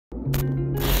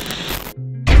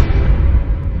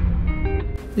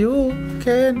You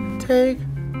can take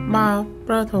my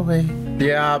breath away.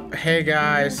 Yep. Hey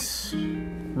guys.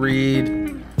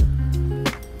 Reed.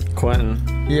 Quentin.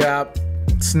 Yep.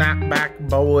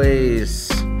 SnapBackBois.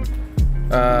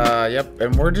 Yep.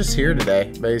 And we're just here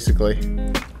today, basically.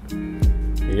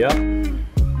 Yep.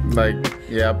 Like,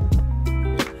 yep.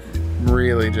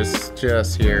 Really just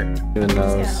here. Even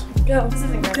those. Go. This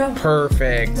isn't good. Go.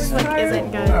 Perfect. This like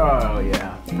isn't good. Oh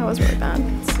yeah. That was really bad.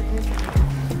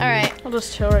 All right. I'll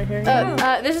just chill right here.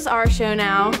 This is our show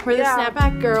now. We're the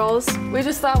SnapBackGirls. We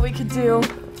just thought we could do.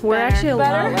 We're actually a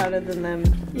lot louder than them.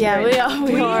 Yeah, we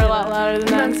are a lot louder than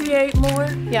them. Enunciate more.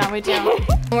 Yeah, we do.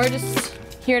 We're just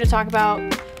here to talk about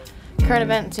current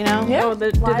events, you know? Yeah. Oh,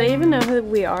 do they even know who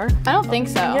we are? I don't think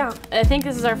so. Yeah. I think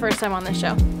this is our first time on this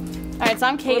show. All right, so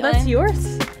I'm Caitlin. Well, that's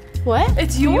yours. What?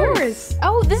 It's yours.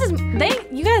 Oh, this is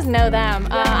you guys know them.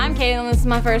 I'm Caitlin. This is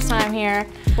my first time here.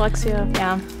 Lexia.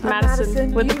 Yeah.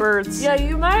 Madison with the birds. Yeah,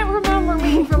 you might remember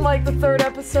me from like the 3rd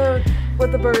episode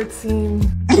with the bird scene.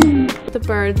 The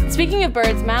birds. Speaking of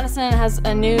birds, Madison has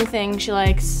a new thing she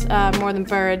likes more than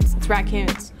birds. It's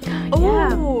raccoons.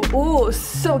 Oh, ooh.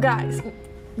 So guys,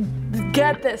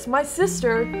 get this. My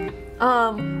sister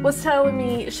was telling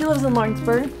me, she lives in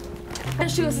Lawrenceburg, and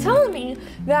she was telling me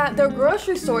that their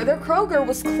grocery store, their Kroger,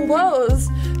 was closed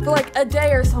for like a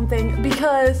day or something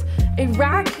because a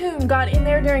raccoon got in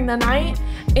there during the night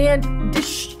and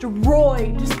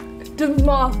destroyed, just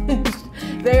demolished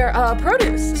their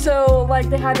produce. So like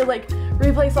they had to like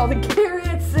replace all the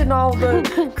carrots and all the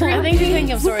I think you're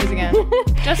thinking of stories again.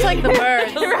 Just like the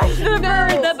birds.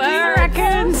 the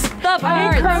raccoons. The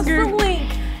birds. Post the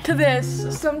link to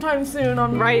this sometime soon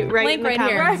on Link in the right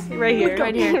here. comments. Right here.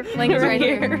 Right here. Link is right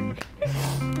here.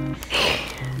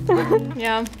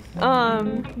 Yeah.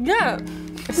 Yeah.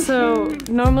 So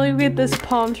normally we get this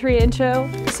palm tree intro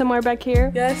somewhere back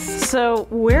here. Yes. So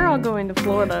we're all going to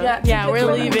Florida. Yeah, we're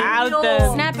leaving. Out the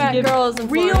SnapBackGirls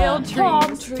and real Florida.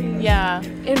 palm trees. Yeah.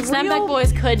 And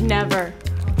SnapBackBois could never.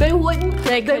 They wouldn't.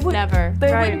 They could never.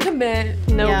 They Right. wouldn't commit.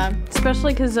 Nope. Yeah.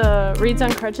 Especially because Reed's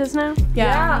on crutches now. Yeah.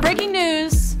 Yeah. Breaking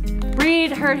news.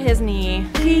 Reed hurt his knee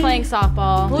playing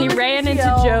softball. He ran into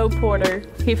Joe Porter.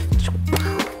 He.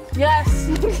 Yes.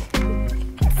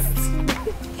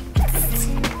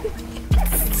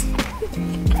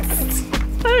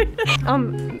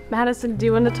 Madison, do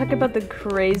you want to talk about the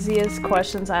craziest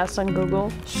questions asked on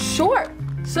Google? Sure.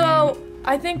 So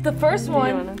I think the first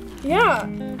one. Yeah.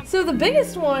 So the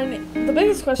biggest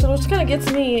question, which kind of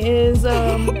gets me, is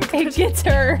It gets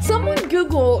her. someone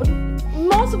Googled,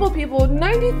 multiple people,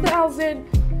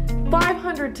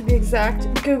 90,500 to be exact,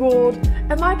 Googled,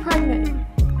 "Am I pregnant?"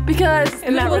 Because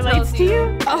And that Google relates tells to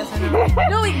you? Oh,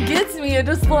 no, it gets me. It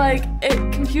just like it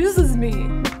confuses me.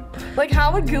 Like,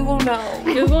 how would Google know?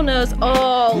 Google knows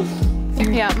all.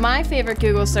 Yeah, my favorite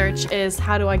Google search is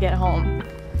how do I get home?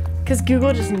 Because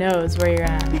Google just knows where you're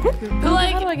at. But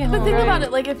like, how do I get but home? think Right. about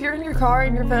it. Like, if you're in your car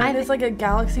and your phone is like a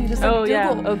galaxy, just like Oh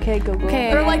yeah. Google. Okay, Google.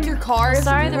 Okay. Or like your car is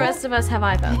Sorry, the Google. rest of us have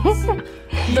iPhones.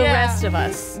 The Yeah. rest of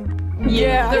us.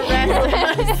 Yeah. The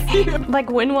rest of us. Like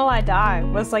When Will I Die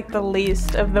was like the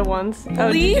least of the ones. Oh,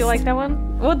 did Least? you like that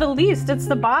one? Well, the least. It's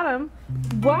the bottom.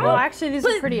 Wow. Well, actually, these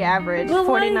are pretty average. but like-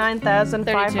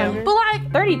 49,500. But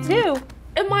like, 32.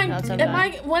 That's so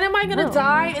bad. when am I gonna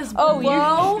die is Oh,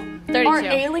 below. 32. Are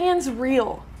aliens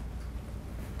real?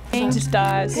 Just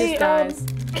dies. Hey, dies.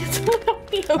 can someone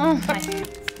help me Oh open my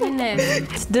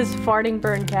goodness. Does farting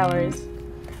burn calories?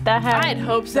 That had. I'd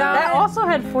hope so. That also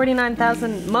had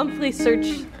 49,000 monthly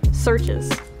searches.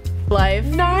 Life.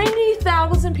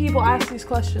 90,000 people ask these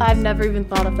questions. I've never even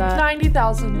thought of that.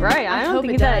 90,000. Right, I don't hope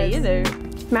think it that does. either.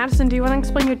 Madison, do you want to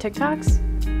explain your TikToks?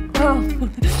 Oh.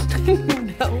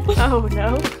 No. Oh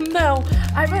no. No.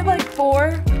 I made like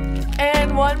 4,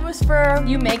 and one was for.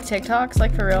 You make TikToks,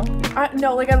 like for real?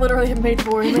 No, like I literally have made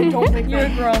 4, and they don't make You're a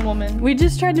them. grown woman. We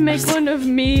just tried to make one of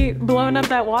me blowing up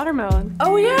that watermelon.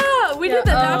 Oh yeah, we did that.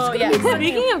 That's Oh, yeah.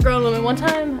 Speaking of grown women, one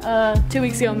time, 2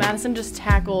 weeks ago, Madison just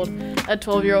tackled a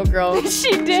 12-year-old girl.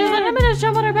 She did. She was like, I'm gonna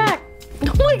jump on her back.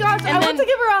 Oh my gosh, I went to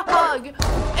give her a hug,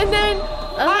 and then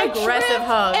I aggressive tripped,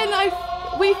 hug. and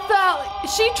we fell.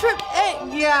 She tripped.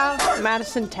 Yeah.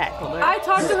 Madison tackled her. I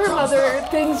talked to her mother.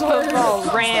 Things were. Football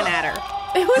ran at her.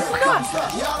 It was not.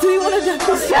 Do you want to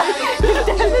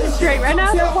Demonstrate right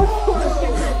now? I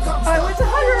went to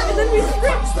hug her, and then we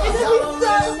tripped, and then we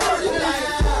fell.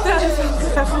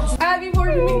 Abby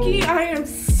Morgan Minky, I am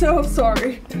so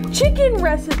sorry. Chicken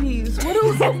recipes. What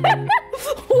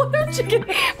are chicken?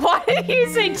 Why did you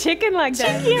say chicken like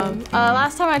that?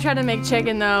 Last time I tried to make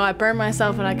chicken, though, I burned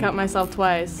myself and I cut myself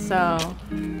twice, so.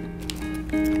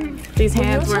 These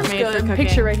hands yours weren't is made for good. cooking.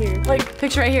 Picture right here. Like,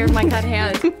 Picture right here of my cut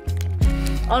hand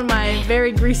on my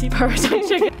very greasy Parmesan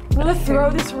chicken. I'm gonna throw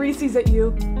this Reese's at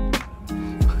you.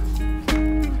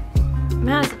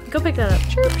 Matt, go pick that up.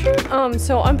 Chirp, chirp.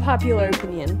 So unpopular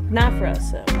opinion. Not for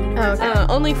us, though. Oh, okay.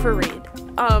 Only for Reed.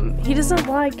 He doesn't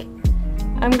like,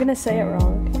 I'm gonna say it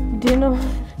wrong. Do you know?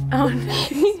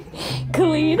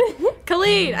 Khalid.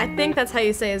 Khalid, I think that's how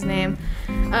you say his name.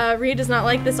 Reed does not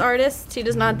like this artist. He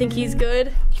does not think he's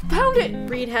good. You found it.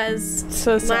 Reed has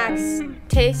So sad. lacks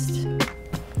taste.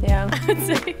 Yeah. I'd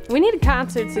say. We need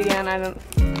concerts again. I don't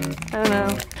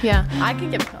know. Yeah, I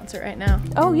could give a concert right now.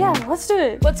 Oh yeah, let's do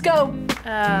it. Let's go.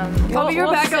 I'll be your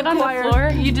backup sit on choir. the floor.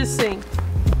 You just sing.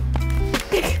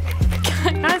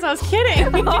 Guys, I was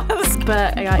kidding.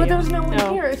 But I got But you. there's no one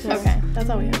No. here. It's just... Okay, that's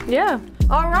all we have. Yeah.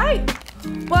 All right.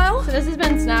 Well, So this has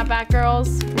been Snapback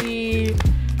Girls. We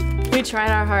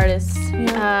tried our hardest.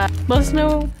 Yeah. Let us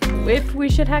know if we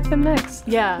should hack them next.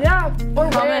 yeah. Or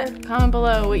where? Comment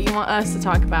below what you want us to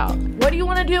talk about. What do you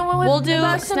want to do with We'll do with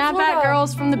us in Snapback Florida?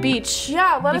 Girls from the beach.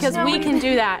 Yeah, let us Because know we what can you-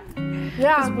 do that.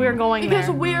 Yeah. We're going Because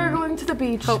there. we are going to the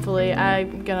beach. Hopefully,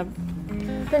 I'm gonna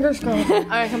Fingers crossed.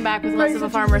 come back with less of a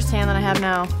farmer's tan than I have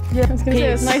now. Yeah. Peace.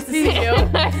 Peace. Nice to see you.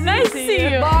 Nice to see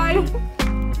you. Bye.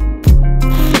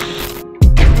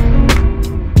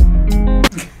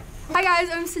 Hi guys,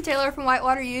 I'm Mr. Taylor from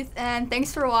Whitewater Youth, and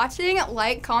thanks for watching.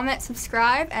 Like, comment,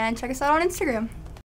 subscribe, and check us out on Instagram.